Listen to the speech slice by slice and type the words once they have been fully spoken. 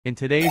In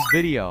today's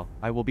video,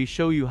 I will be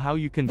show you how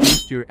you can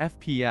boost your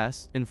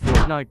FPS in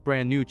Fortnite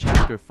brand new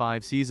Chapter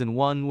 5 Season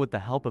 1 with the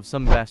help of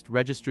some best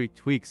registry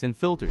tweaks and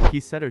filter key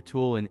setter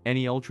tool in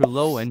any ultra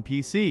low-end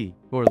PC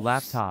or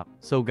laptop.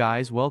 So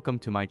guys, welcome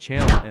to my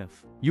channel.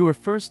 If you are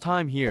first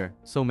time here,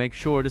 so make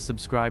sure to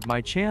subscribe my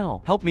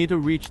channel. Help me to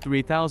reach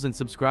 3,000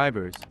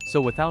 subscribers.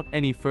 So without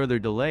any further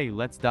delay,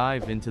 let's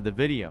dive into the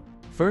video.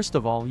 First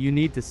of all, you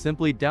need to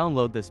simply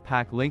download this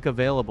pack link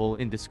available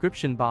in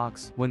description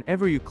box.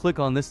 Whenever you click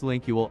on this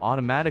link, you will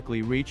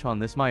automatically reach on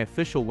this my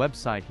official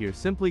website here.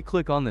 Simply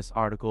click on this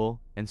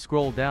article and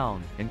scroll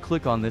down and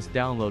click on this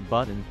download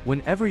button.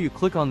 Whenever you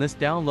click on this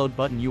download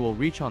button, you will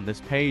reach on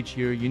this page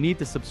here. You need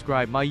to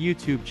subscribe my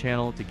YouTube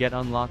channel to get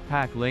unlocked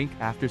pack link.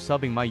 After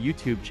subbing my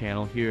YouTube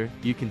channel here,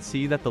 you can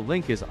see that the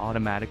link is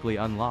automatically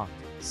unlocked.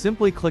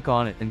 Simply click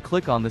on it and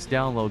click on this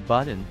download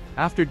button.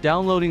 After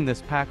downloading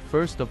this pack,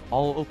 first of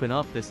all open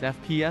up this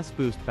FPS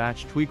boost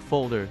batch tweak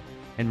folder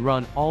and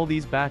run all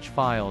these batch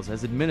files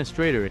as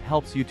administrator. It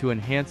helps you to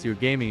enhance your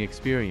gaming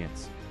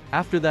experience.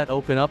 After that,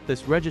 open up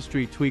this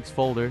registry tweaks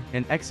folder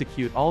and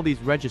execute all these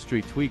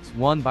registry tweaks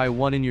one by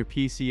one in your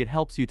PC. It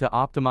helps you to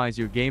optimize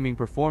your gaming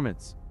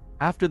performance.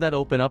 After that,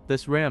 open up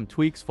this RAM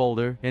tweaks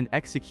folder and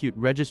execute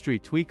registry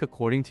tweak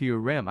according to your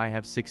RAM. I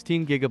have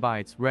 16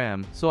 GB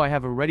RAM, so I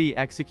have already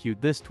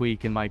execute this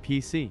tweak in my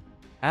PC.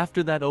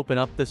 After that, open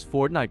up this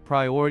Fortnite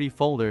priority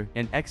folder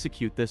and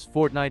execute this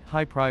Fortnite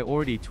high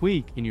priority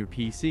tweak in your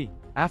PC.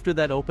 After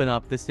that, open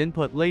up this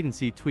input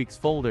latency tweaks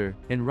folder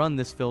and run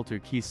this filter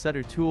key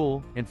setter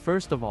tool, and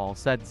first of all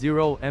set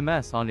 0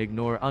 ms on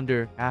ignore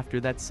under. After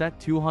that, set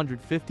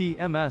 250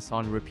 ms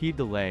on repeat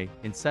delay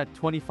and set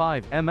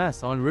 25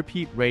 ms on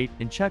repeat rate,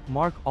 and check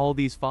mark all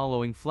these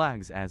following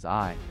flags as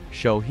I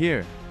show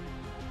here.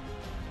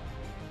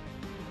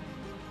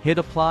 Hit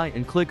apply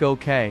and click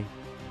OK.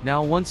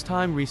 Now once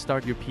time,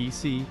 restart your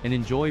PC and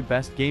enjoy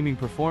best gaming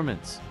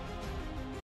performance.